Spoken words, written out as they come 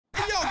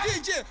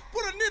yeah.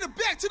 Put a nigga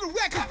back to the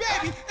record,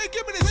 baby, and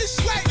give me this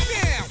right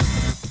now.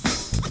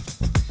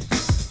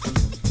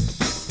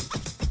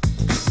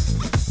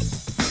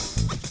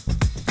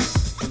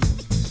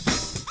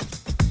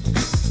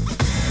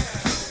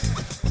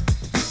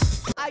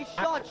 I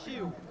shot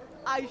you.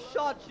 I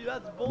shot you.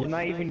 That's bullshit. You're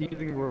not even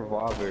using a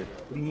revolver.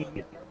 What do you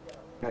mean?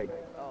 Like,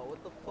 oh,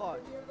 what the fuck?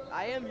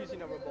 I am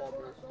using a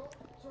revolver.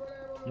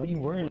 no, you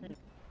weren't.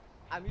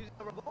 I'm using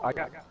a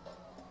revolver.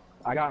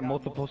 I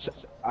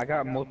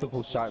got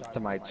multiple shots to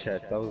my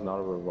chest. That was not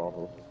a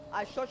revolver.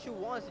 I shot you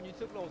once and you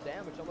took no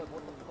damage. I'm like,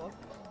 what the fuck?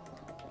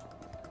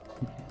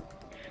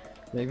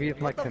 Maybe it's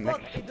my What the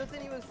connection. fuck? It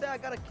doesn't even say I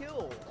got a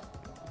kill.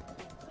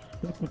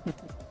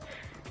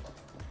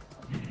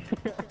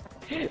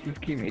 This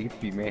game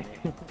hates me, man.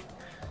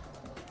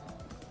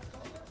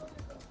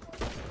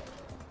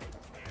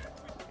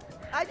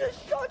 I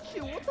just shot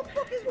you. What the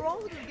fuck is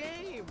wrong with this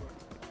game?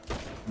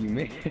 You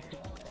missed.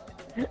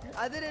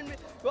 I didn't.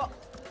 Well,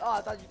 oh,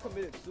 I thought you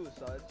committed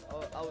suicide.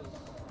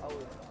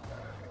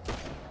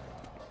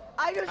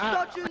 I just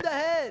shot you in the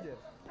head.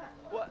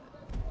 What?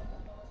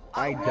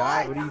 I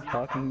died. What are you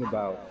talking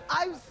about?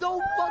 I'm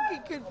so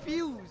fucking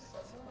confused.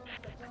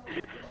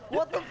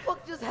 What the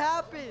fuck just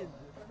happened?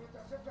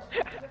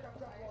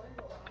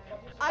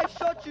 I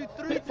shot you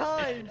 3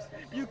 times.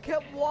 You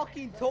kept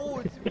walking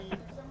towards me.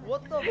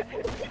 What the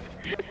fuck?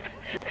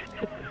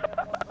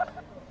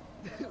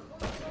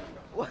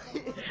 What?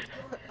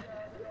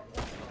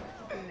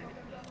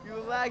 You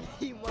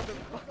laggy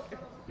motherfucker.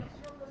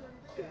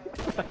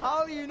 How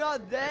are you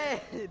not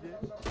dead?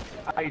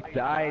 I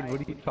died.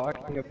 What are you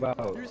talking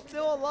about? You're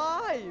still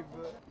alive.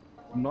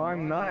 No,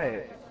 I'm not.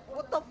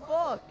 What the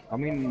fuck? I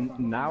mean,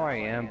 now I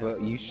am,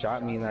 but you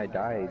shot me and I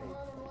died.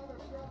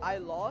 I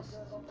lost?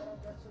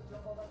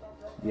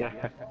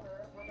 Yeah.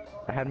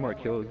 I had more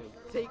kills.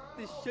 Take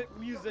this shit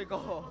music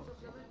off.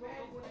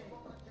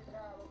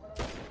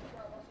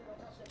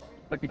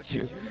 Look at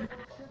you.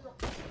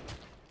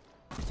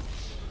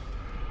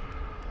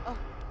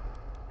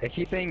 I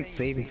keep saying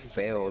saving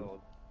failed.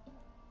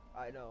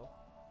 I know.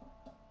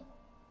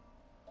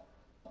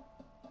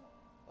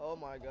 Oh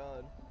my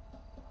god.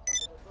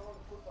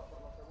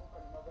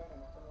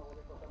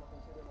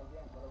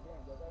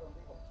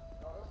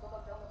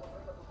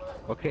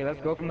 Okay,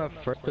 let's go from the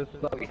first pistol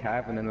that we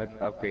have and then let's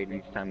upgrade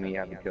each time we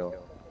have a kill.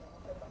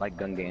 Like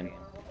gun game.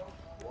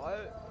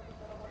 What?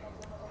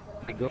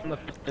 Like go from the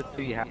first pistol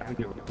you have in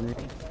your room,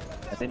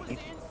 and then each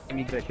time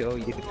you get a kill,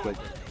 you get to switch.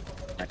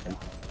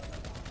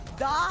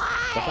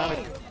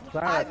 Die! It's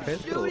not I'm a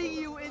pistol. shooting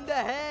you in the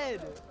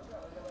head!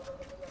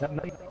 That's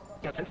not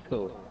a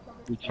pistol.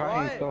 You're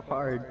trying so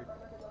hard.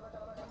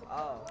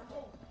 Oh.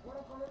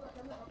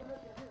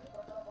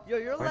 Yo,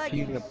 you're Aren't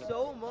you lagging using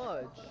so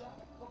much.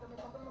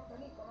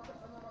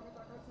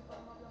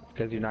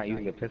 Because you're not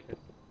using a pistol.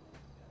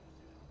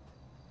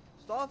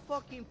 Stop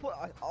fucking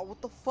oh,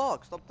 what the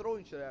fuck? Stop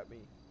throwing shit at me.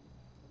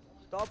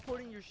 Stop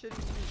putting your shitty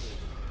music.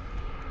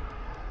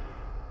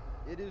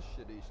 It is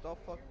shitty. Stop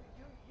fucking.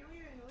 You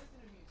even listen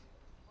to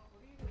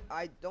music.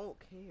 I don't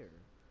care.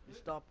 Just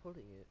stop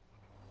putting it.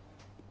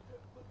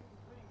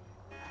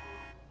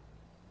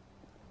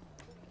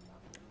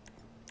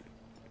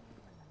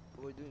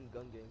 We're doing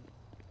gun game.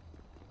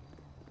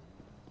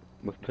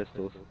 With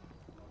pistols.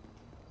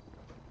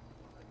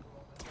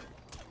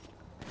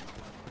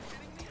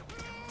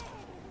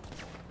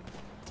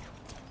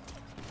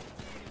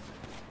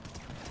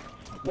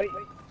 Wait.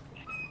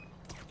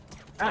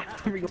 Ah,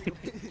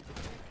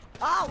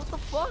 Ah, what the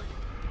fuck?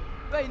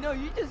 Wait, no,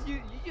 you just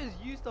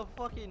used a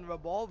fucking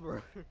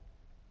revolver.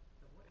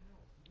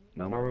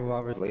 No more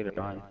revolvers later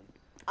on.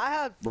 I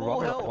had full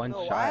Revolver's health. one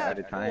No, shot I had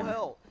at a time. full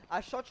health.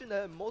 I shot you in the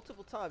head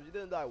multiple times. You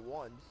didn't die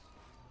once.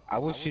 I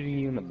was shooting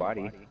you in the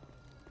body.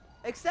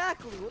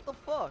 Exactly. What the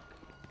fuck?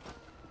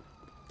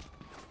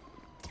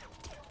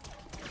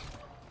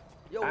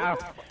 Yo, Ow. what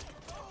the fuck?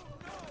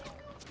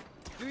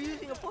 You're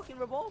using a fucking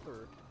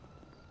revolver.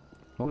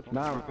 No, it's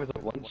not. It was a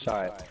one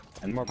shot.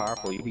 And more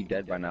powerful. You'd be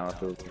dead by now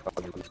if it was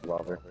because of this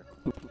revolver.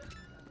 He's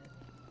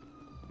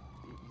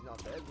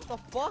not dead. What the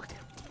fuck?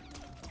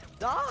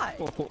 Die!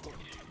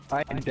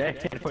 I'm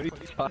dead. What are you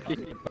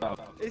talking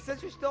about? It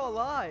says you're still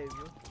alive.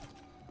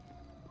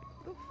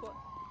 What the fuck?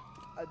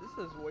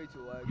 This is way too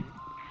laggy.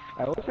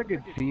 I wish I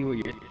could see what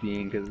you're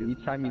seeing, because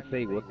each time you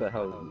say, what the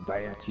hell,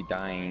 why aren't you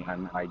dying?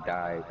 I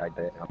died.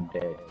 I'm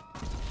dead.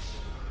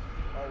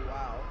 Oh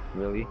wow.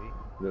 Really?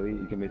 Really?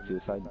 You commit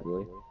suicide?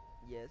 Really?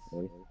 Yes.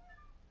 Really?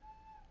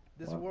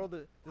 This Wow. world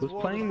is. This Who's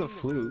world playing is, the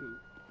flute?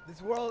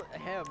 This world,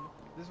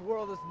 This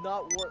world is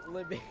not worth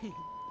living.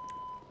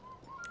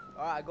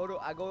 Alright,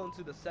 I go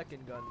into the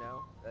second gun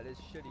now. That is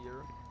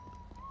shittier.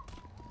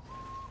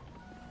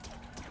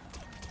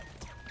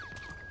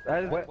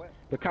 That is what?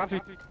 The cops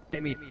are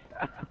hit me.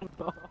 I don't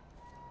know.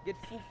 Get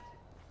fooled.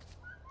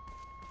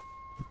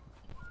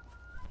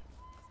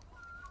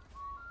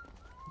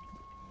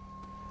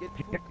 Get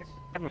fooled.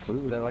 I'm a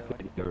flute. I like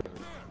what you do.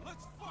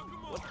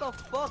 What the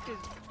fuck is...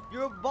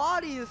 Your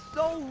body is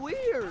so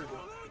weird!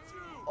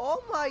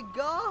 Oh my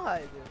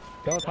god!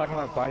 Don't talk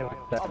about body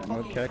like that. No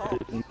fucking character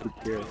cop. is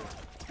insecure.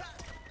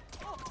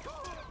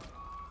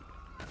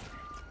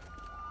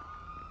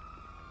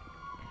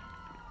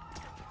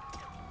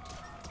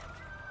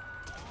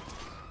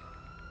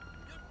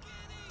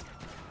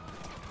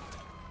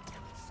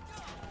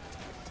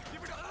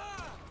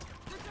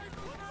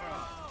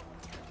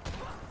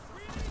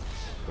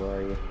 Where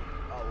are you?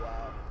 Oh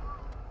wow.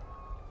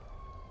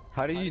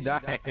 How did you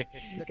die? The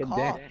God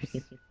cops.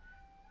 damn.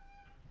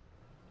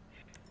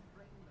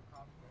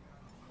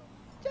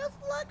 Just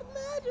like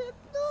magic,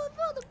 do it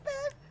for the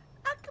best.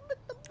 I commit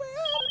the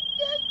world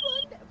just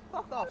one day.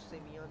 Fuck off,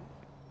 Simeon.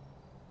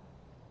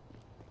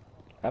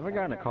 I haven't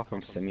gotten a call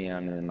from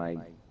Simeon in like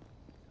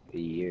a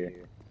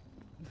year.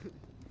 He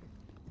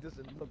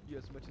doesn't love you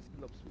as much as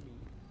he loves me.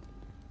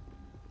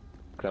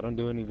 Cause I don't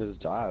do any of his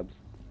jobs.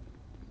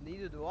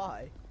 Neither do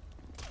I.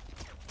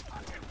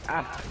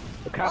 Ah!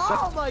 The cops!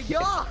 Oh my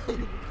god!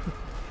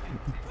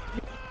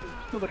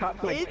 The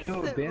cops like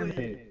killed, damn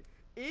it.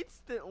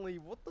 Instantly,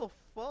 what the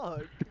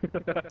fuck?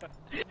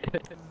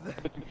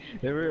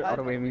 They were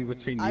auto-aiming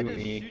between you I and just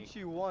me. shoot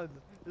you once.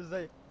 Just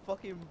like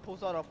fucking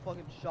pulls out a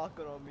fucking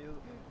shotgun on me.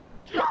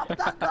 Drop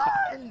the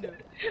gun!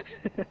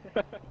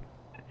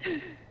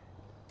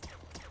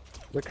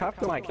 The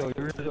cops might kill you.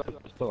 You're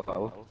so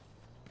health.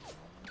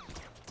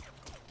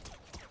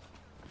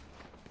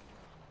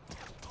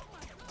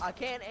 I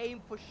can't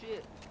aim for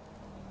shit.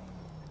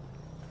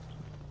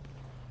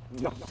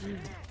 No.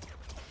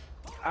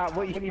 Ah,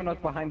 what you hitting us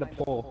behind the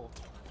pole?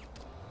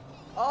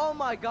 Oh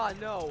my god,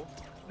 no.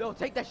 No,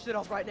 take that shit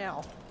off right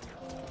now.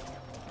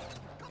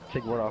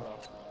 Take what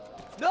off?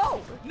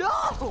 No!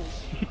 No!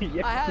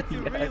 Yes, I had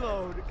to yes.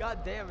 reload.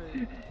 God damn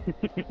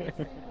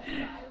it.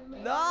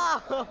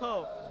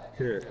 No!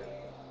 Here.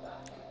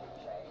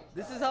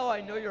 This is how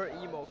I know you're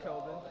emo,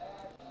 Kelvin.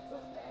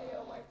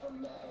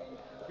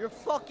 You're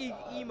fucking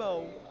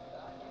emo.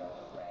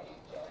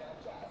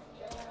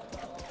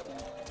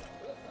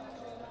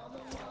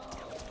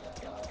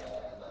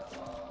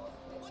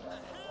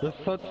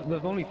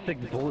 There's only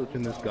 6 bullets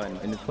in this gun,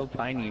 and it's so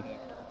tiny.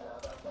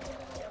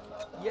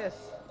 Yes.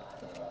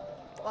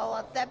 Well,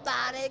 let the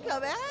body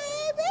come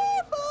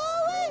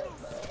forward.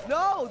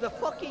 No, the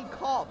fucking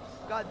cops.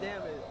 God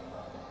damn it.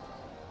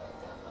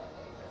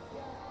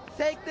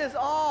 Take this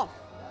off.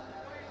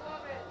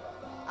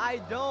 I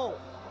don't.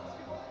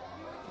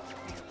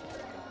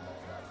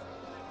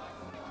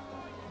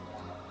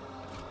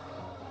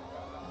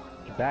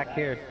 Get back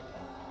here.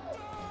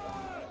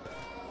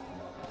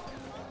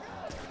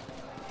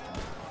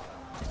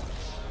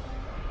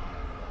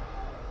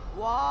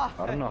 Why?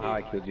 I don't know how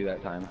I killed you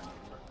that time.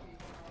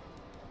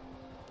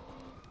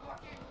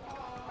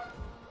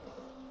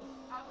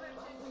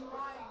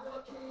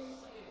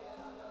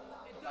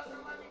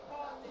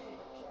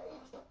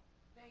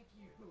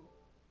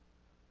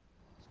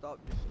 Stop,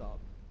 just stop.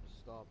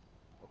 Just stop.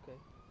 Okay.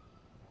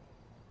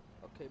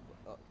 Okay,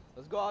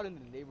 let's go out in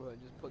the neighborhood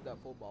and just put that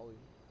full volume.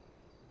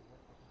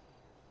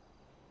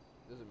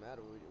 Doesn't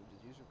matter, we just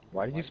use it.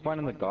 Why did you spawn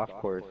in the golf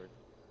course?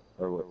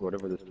 Or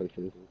whatever this place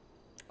is.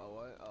 Oh,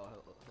 what? Oh,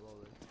 hello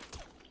there.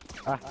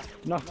 Ah,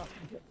 no!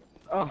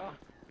 Oh!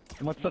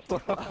 What's the slow?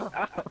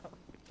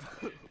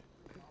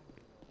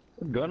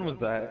 What gun was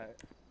that?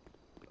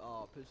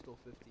 Pistol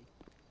 50.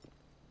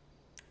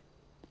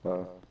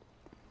 Oh.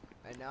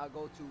 And now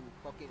go to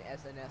fucking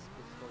SNS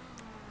pistol.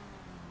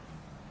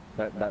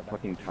 That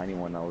fucking tiny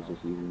one I was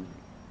just using.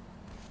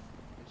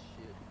 Good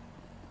shit.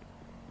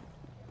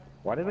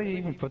 Why did they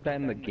even put that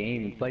in the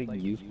game? It's like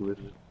useless.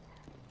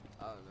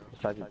 I don't know.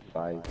 Besides its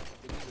size.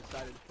 They just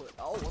decided to put.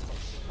 Oh, what the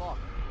fuck?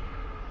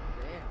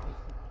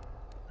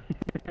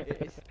 Damn.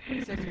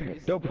 It says you,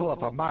 Don't pull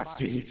up on my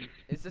street.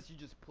 It says you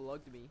just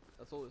plugged me.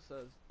 That's all it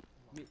says.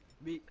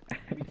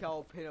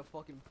 Mikhail Pena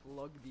fucking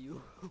plugged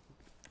you.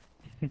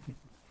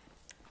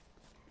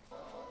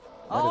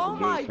 Oh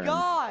my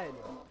god!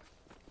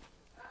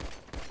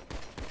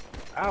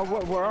 Ah,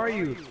 where are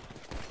you?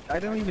 I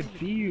don't even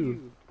see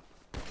you.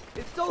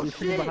 It's so You're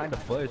sitting shit! behind a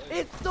bush.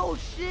 It's so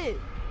shit!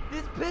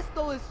 This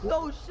pistol is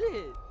so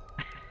shit!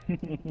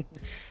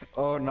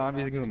 Oh no, I'm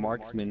using the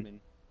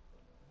marksman.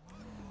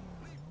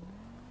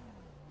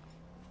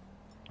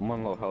 I'm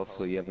on low health,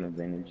 so you have an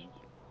advantage.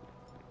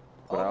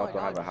 But I also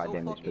have a high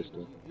damage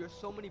pistol. You're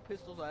so many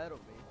pistols ahead of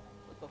me.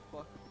 What the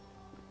fuck?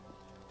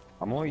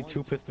 I'm only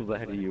 2 pistols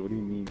ahead of you, what do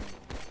you mean?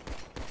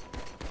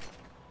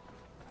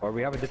 Or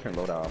we have a different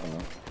loadout, I don't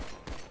know.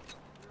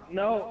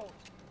 No!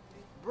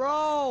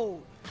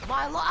 Bro!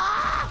 My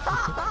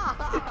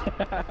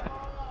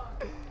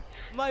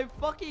My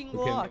fucking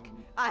luck!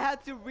 I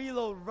had to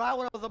reload right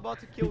when I was about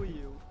to kill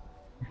you.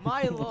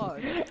 My luck!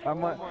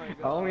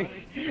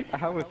 I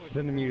have a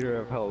centimeter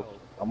of health.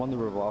 I'm on the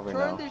revolver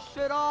now. Turn this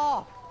shit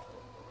off!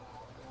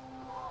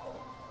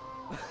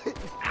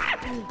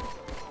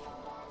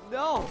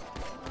 No!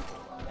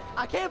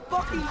 I can't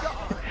fucking go!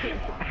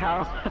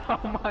 How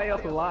am I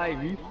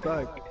alive? You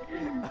suck.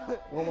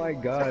 Oh my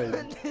god.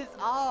 Turn this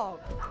off!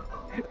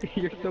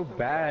 You're so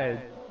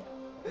bad.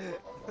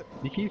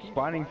 You keep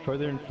spawning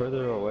further and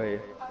further away.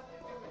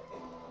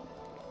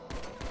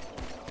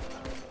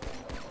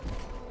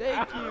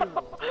 Thank you.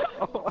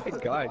 Oh my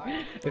god.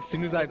 As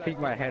soon as I peek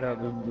my head up,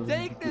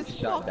 Take this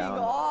shot fucking down.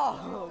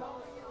 off.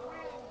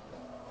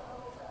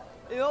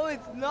 No,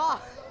 it's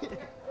not.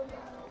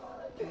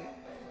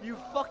 You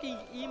fucking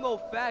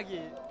emo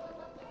faggot.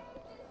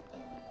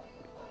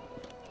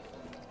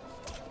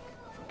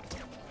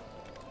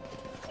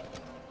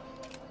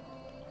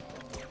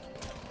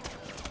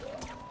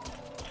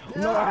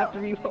 No, I have to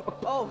reload.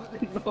 Oh.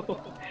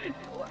 No.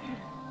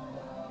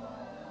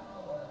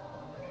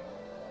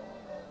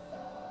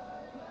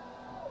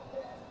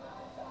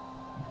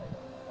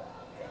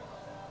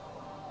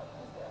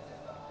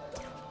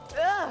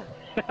 Ah.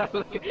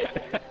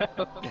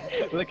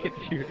 Look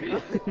at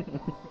you.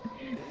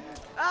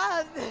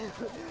 Ah.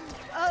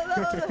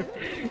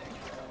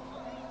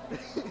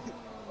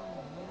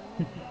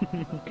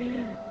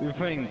 We're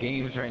playing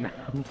games right now.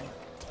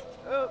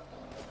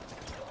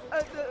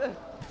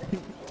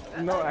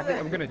 No, I think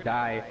I'm gonna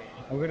die.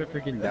 I'm gonna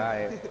freaking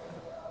die.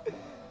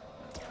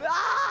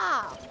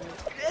 Ah!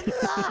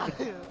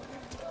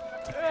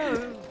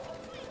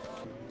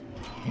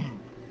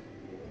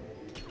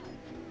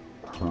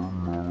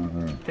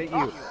 Take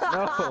you.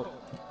 No.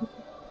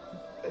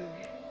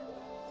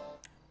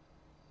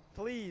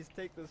 Please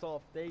take this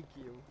off, thank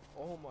you.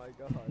 Oh my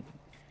god.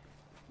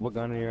 What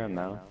gun are you on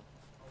now?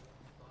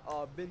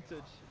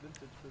 Vintage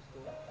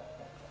pistol.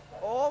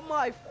 Oh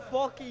my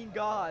fucking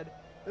god.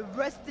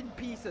 Rest in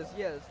pieces,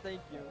 yes, thank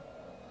you.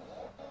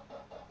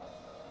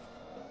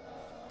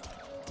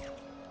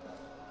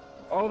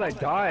 Oh, that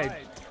died.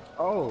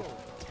 Oh.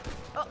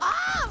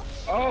 Ah!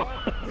 Oh.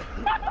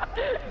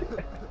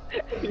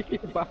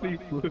 Bobby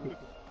flew.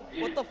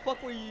 What the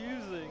fuck were you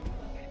using?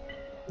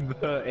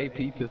 The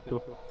AP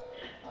pistol.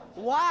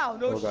 Wow,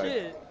 no Oh, God.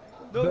 shit.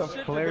 No The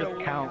shit. flares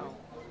count.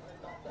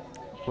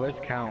 Flares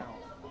count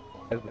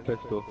as the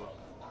pistol.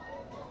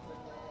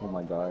 Oh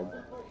my god.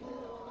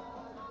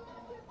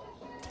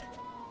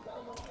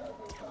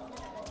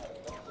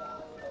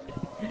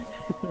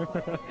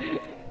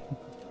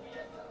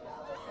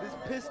 This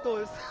pistol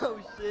is so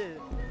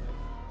shit.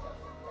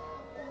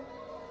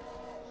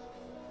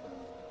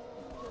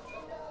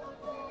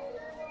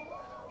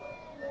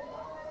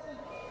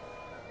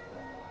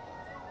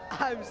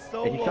 I'm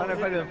so He's trying to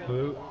low find the hit.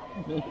 flute.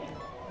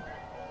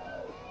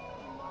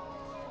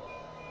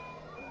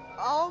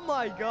 Oh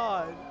my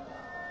god.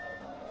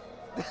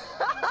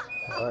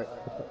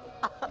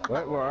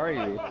 What? Where are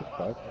you? What the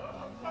fuck?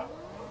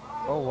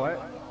 Oh, what?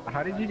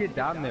 How did you get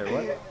down there?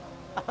 What?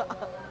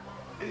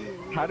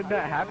 How did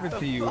that happen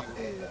to you?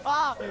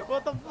 Ah!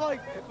 What the fuck?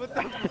 What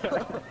the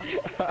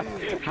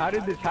fuck? How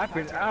did this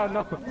happen? Oh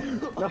no!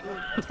 No!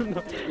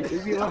 No!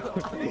 Leave me alone!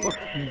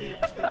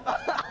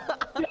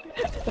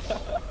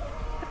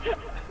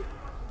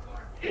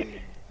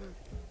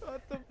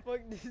 What the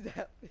fuck did that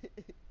happen?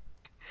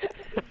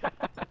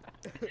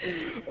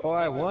 Oh,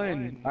 I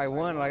won! I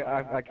won!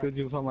 I killed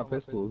you with all my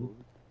pistols.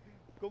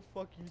 Go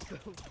fuck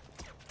yourself.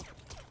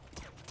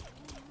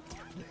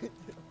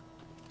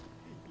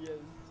 Yes.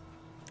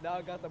 Now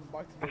I got the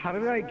marksman. How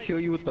did I kill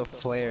you with the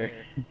flare?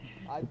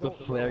 I With the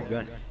don't flare know.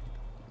 gun.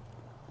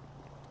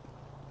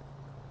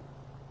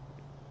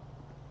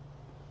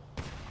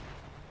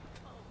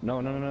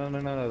 No,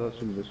 don't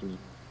shoot me, don't shoot me.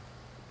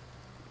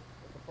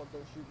 What the fuck,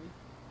 don't shoot me.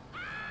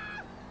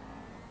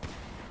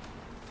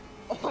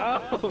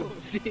 Oh,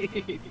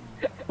 jeez!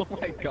 Oh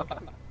my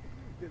god!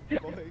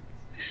 Good boy.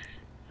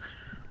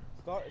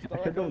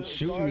 I said don't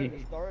shoot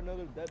me. Start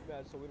another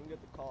deathmatch so we don't get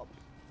the cops.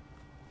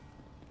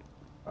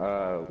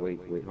 Wait,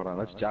 hold on,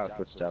 let's joust,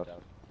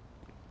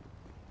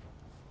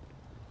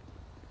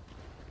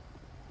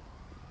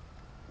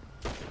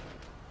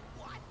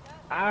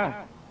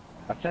 Ah!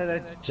 I said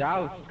let's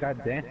joust,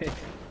 god damn it.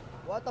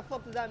 What the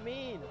fuck does that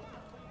mean?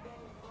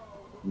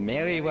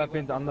 Melee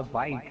weapons on the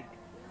bike.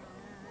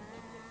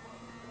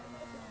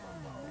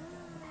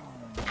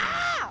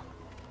 Ah!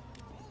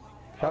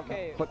 Stop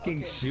Okay,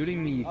 fucking okay.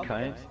 shooting me, you Okay,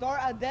 cunt. start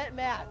a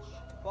deathmatch.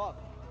 Fuck.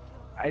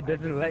 It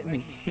doesn't let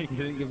me. It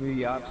doesn't give me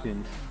the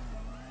option.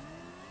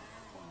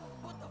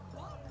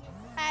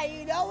 Hey,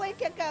 you know we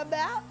can come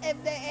out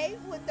if they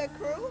ain't with the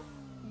crew?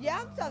 Yeah,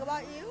 I'm talking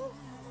about you.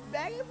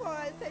 Begging for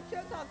a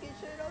picture, talking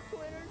shit on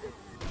Twitter.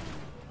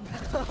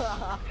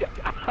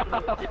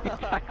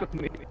 Tackle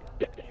me.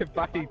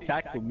 Body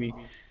tackle me.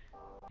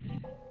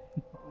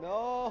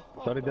 No.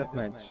 Start a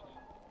deathmatch.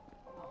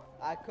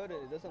 I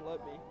couldn't. It doesn't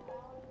let me.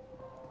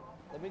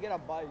 Let me get a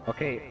bike.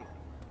 Okay.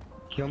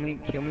 Kill me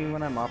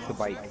when I'm off the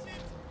bike.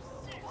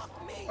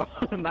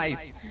 Oh, nice.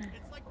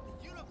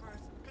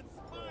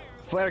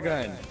 Flare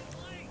gun.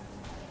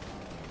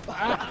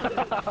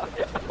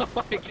 Oh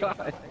my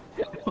god.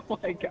 Oh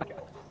my god.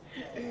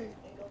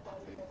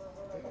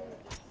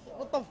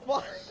 What the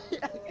fuck?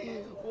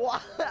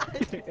 What?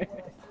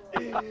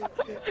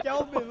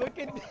 Kelvin, look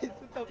at this.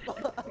 What the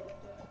fuck?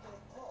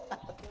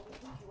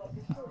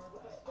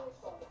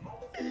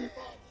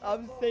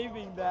 I'm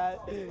saving that.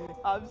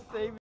 I'm saving